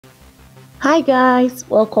Hi guys,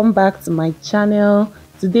 welcome back to my channel.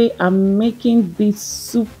 Today I'm making this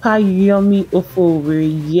super yummy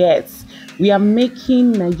owerri. Yes, we are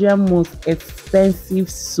making Nigeria's most expensive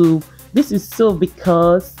soup. This is so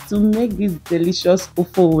because to make this delicious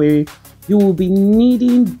owerri, you will be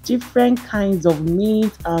needing different kinds of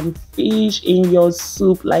meat and fish in your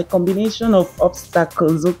soup, like combination of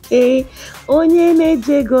obstacles. Okay, onye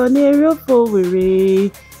na-ejego na-eri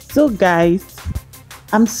owerri. So guys,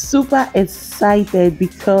 I'm super excited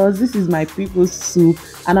because this is my people's soup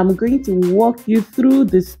and I'm going to walk you through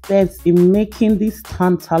the steps in making this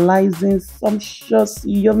tantalizing, sumptuous,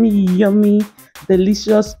 yummy,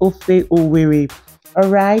 delicious ofe owerri.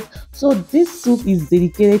 Alright, so this soup is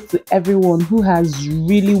dedicated to everyone who has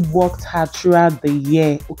really worked hard throughout the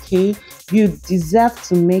year, okay? You deserve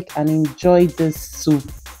to make and enjoy this soup.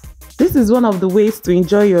 This is one of the ways to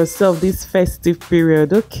enjoy yourself this festive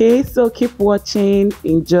period, okay? So keep watching,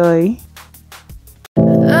 enjoy.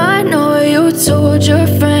 I know you told your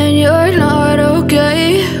friend you're not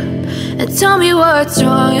okay, and tell me what's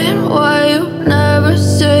wrong and why you never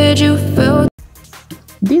said you felt.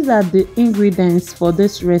 These are the ingredients for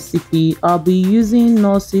this recipe. I'll be using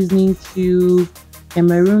Knorr seasoning cube,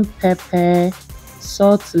 Cameroon pepper,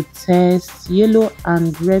 salt to taste, yellow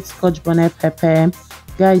and red Scotch bonnet pepper.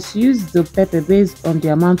 Guys, use the pepper based on the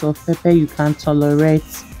amount of pepper you can tolerate.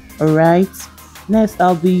 Alright, next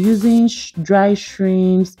I'll be using dry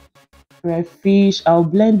shrimps, crayfish. I'll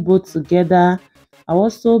blend both together. I'll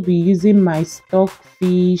also be using my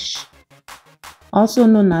stockfish, also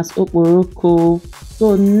known as okporoko.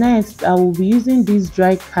 So next I will be using this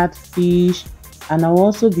dry catfish, and I'll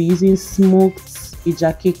also be using smoked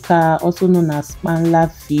Ejakika, also known as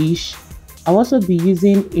panla fish. I'll also be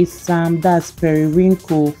using Esam, that's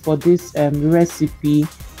periwinkle, for this recipe.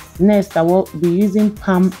 Next I will be using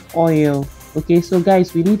palm oil. Okay, so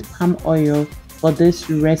guys, we need palm oil for this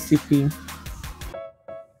recipe.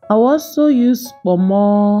 I'll also use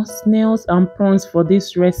Kpomo, snails and prawns for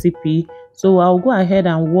this recipe. So I'll go ahead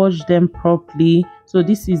and wash them properly. So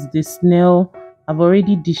this is the snail. I've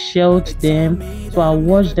already deshelled them, so I'll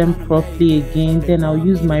wash them properly again. Then I'll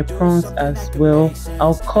use my prawns as well.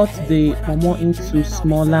 I'll cut the Kpomo into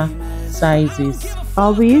smaller sizes.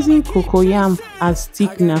 I'll be using cocoyam as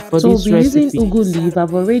thickener for this recipe. So we'll be using ugu leaf.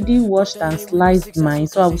 I've already washed and sliced mine,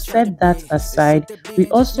 so I'll set that aside. We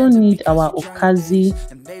also need our Okazi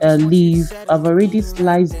leaf. I've already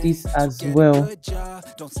sliced this as well.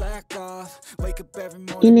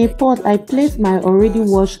 In a pot, I place my already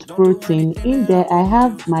washed protein. In there, I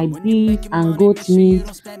have my beef and goat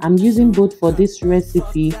meat. I'm using both for this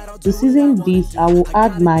recipe. To season this, I will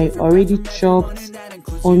add my already chopped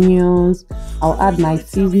onions. I'll add my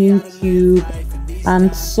seasoning cube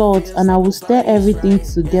and salt, and I will stir everything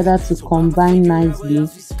together to combine nicely.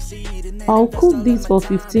 I'll cook this for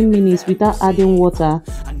 15 minutes without adding water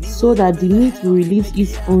so that the meat will release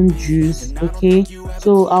its own juice. Okay,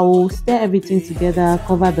 so I will stir everything together,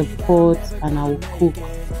 cover the pot, and I will cook.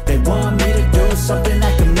 They want me to do something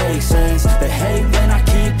that can make sense. They hate when I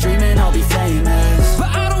keep dreaming I'll be famous, but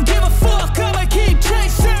I don't give a fuck, I'ma keep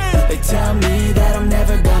chasing. They tell me that I'm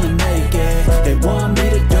never gonna make it. They want me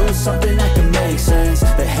to do something that can make sense.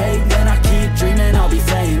 They hate when I keep dreaming I'll be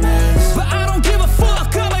famous, but I don't give a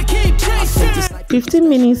fuck, I'ma keep chasing. 15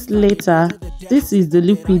 minutes later, this is the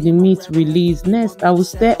liquid the meat released. Next, I will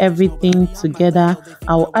stir everything together.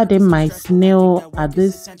 I will add in my snail at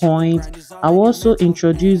this point. I will also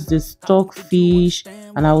introduce the stockfish,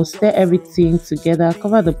 and I will stir everything together,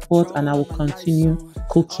 cover the pot, and I will continue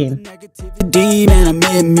cooking. Man, I'm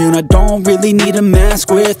immune. I don't really need a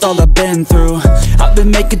mask with all I've been through. I've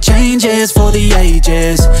been making changes for the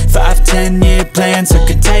ages. 5-10 year plans are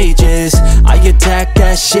contagious. I attack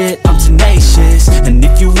that shit, I'm tenacious. And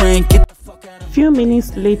if you ain't get the fuck out of. Few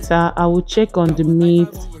minutes later, I will check on the meat.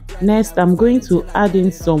 Next, I'm going to add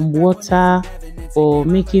in some water for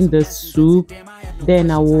making the soup.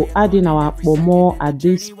 Then I will add in our Kpomo at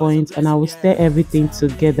this point, and I will stir everything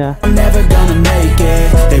together. I'm never gonna make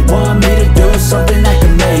it. They want me to do something that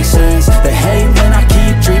can make sense. They hate when I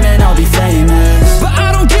keep dreaming I'll be famous, but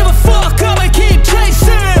I don't give a fuck, I'ma keep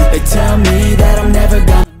chasing. They tell me that I'm never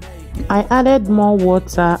gonna make it. I added more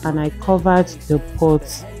water and I covered the pot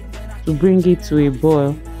to bring it to a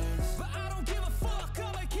boil.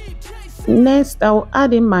 Next, I will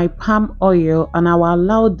add in my palm oil and I will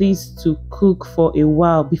allow this to cook for a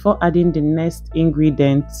while before adding the next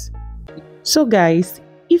ingredients. So guys,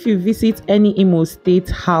 if you visit any Imo State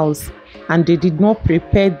house and they did not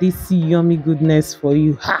prepare this yummy goodness for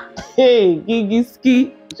you, hey,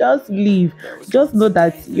 Gigiski, just leave. Just know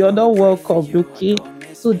that you're not welcome, okay?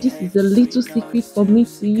 So this is a little secret for me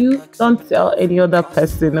to you. Don't tell any other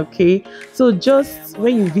person, okay? So just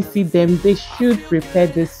when you visit them, they should prepare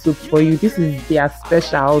this soup for you. This is their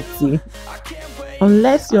specialty.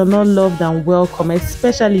 Unless you're not loved and welcome,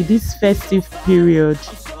 especially this festive period.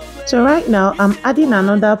 So right now I'm adding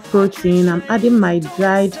another protein. I'm adding my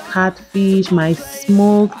dried catfish, my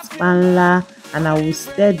smoked panla, and I will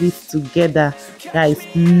stir this together. Guys,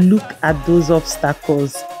 look at those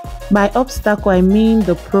obstacles. By obstacle I mean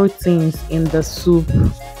the proteins in the soup.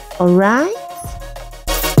 All right.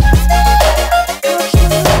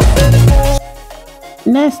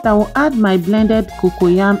 Next, I will add my blended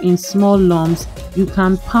cocoyam in small lumps. You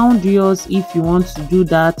can pound yours if you want to do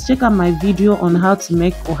that. Check out my video on how to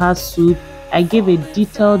make oha soup. I gave a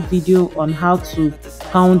detailed video on how to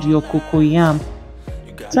pound your cocoyam.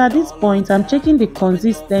 So at this point, I'm checking the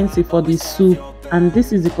consistency for the soup, and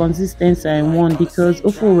this is the consistency I want because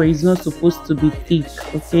owerri is not supposed to be thick,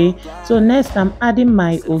 okay? So next, I'm adding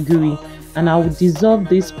my ogiri, and I will dissolve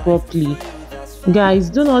this properly. Guys,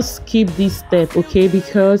 do not skip this step, okay,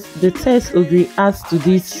 because the taste ogiri adds to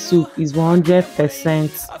this soup is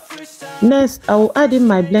 100%. Next, I will add in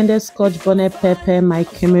my blended Scotch bonnet pepper, my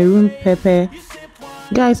Cameroon pepper.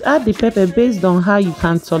 Guys, add the pepper based on how you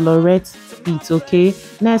can tolerate it, okay?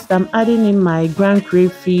 Next, I'm adding in my ground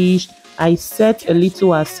crayfish. I set a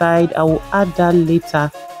little aside. I will add that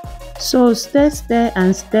later. So stir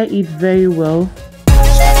and stir it very well.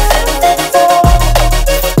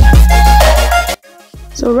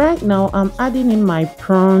 So right now I'm adding in my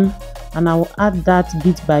prawn, and I will add that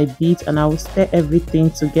bit by bit, and I will stir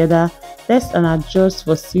everything together. Test and adjust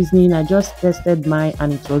for seasoning. I just tested mine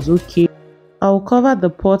and it was okay. I will cover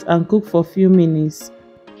the pot and cook for a few minutes.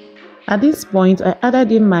 At this point, I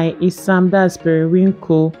added in my Esam, that's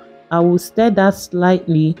prewinkle. I will stir that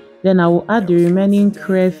slightly. Then I will add the remaining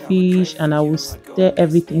crayfish, and I will stir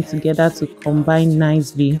everything together to combine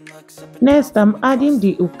nicely. Next, I'm adding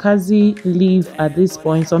the Okazi leaf at this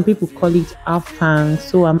point. Some people call it Afang,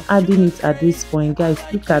 so I'm adding it at this point. Guys,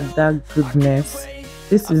 look at that goodness.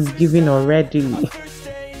 This is giving already.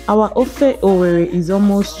 Our ofe owerri is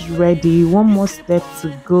almost ready. One more step to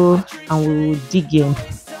go and we will dig in.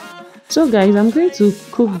 So guys, I'm going to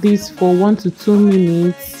cook this for 1 to 2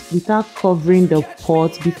 minutes without covering the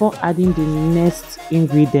pot before adding the next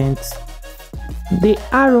ingredients. The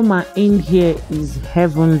aroma in here is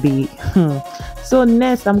heavenly. So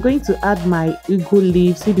next, I'm going to add my ugu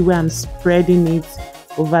leaf. See the way I'm spreading it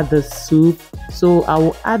over the soup. So I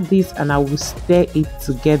will add this and I will stir it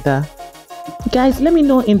together. Guys, let me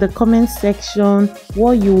know in the comment section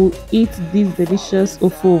what you will eat this delicious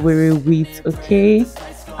ofe owerri with, okay?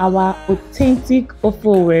 Our authentic ofe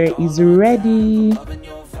owerri is ready.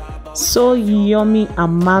 So yummy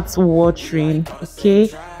and mouth-watering, okay?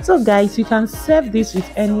 So guys, you can serve this with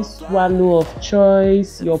any swallow of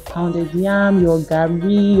choice, your pounded yam, your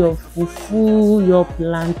garri, your fufu, your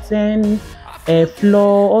plantain,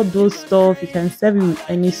 flour, all those stuff. You can serve it with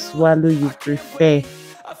any swallow you prefer.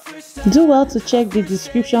 Do well to check the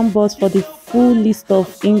description box for the full list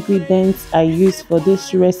of ingredients I use for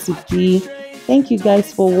this recipe. Thank you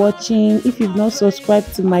guys for watching. If you've not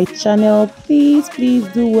subscribed to my channel, please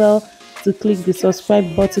do well to click the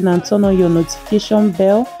subscribe button and turn on your notification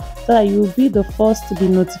bell so that you will be the first to be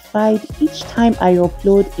notified each time I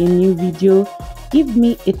upload a new video. Give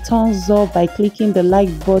me a thumbs up by clicking the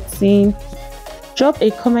like button. Drop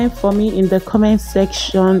a comment for me in the comment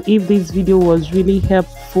section if this video was really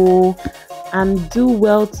helpful, and do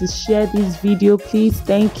well to share this video, please.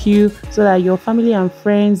 Thank you, so that your family and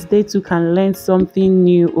friends, they too can learn something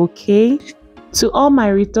new, okay? To all my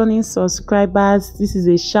returning subscribers, this is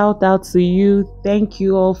a shout out to you. Thank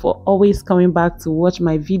you all for always coming back to watch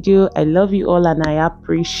my video. I love you all and I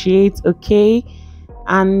appreciate, okay?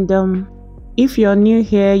 And if you're new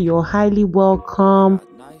here, you're highly welcome.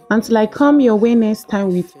 Until I come your way next time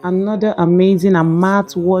with another amazing and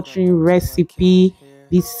mouth-watering recipe,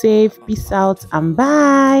 be safe, peace out, and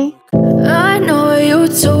bye. I know you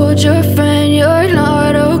told your friend you're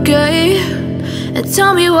not okay, and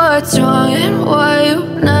tell me what's wrong and why you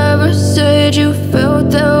never said you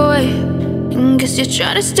felt that way. And guess you're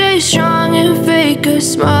trying to stay strong and fake a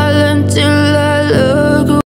smile until I look away.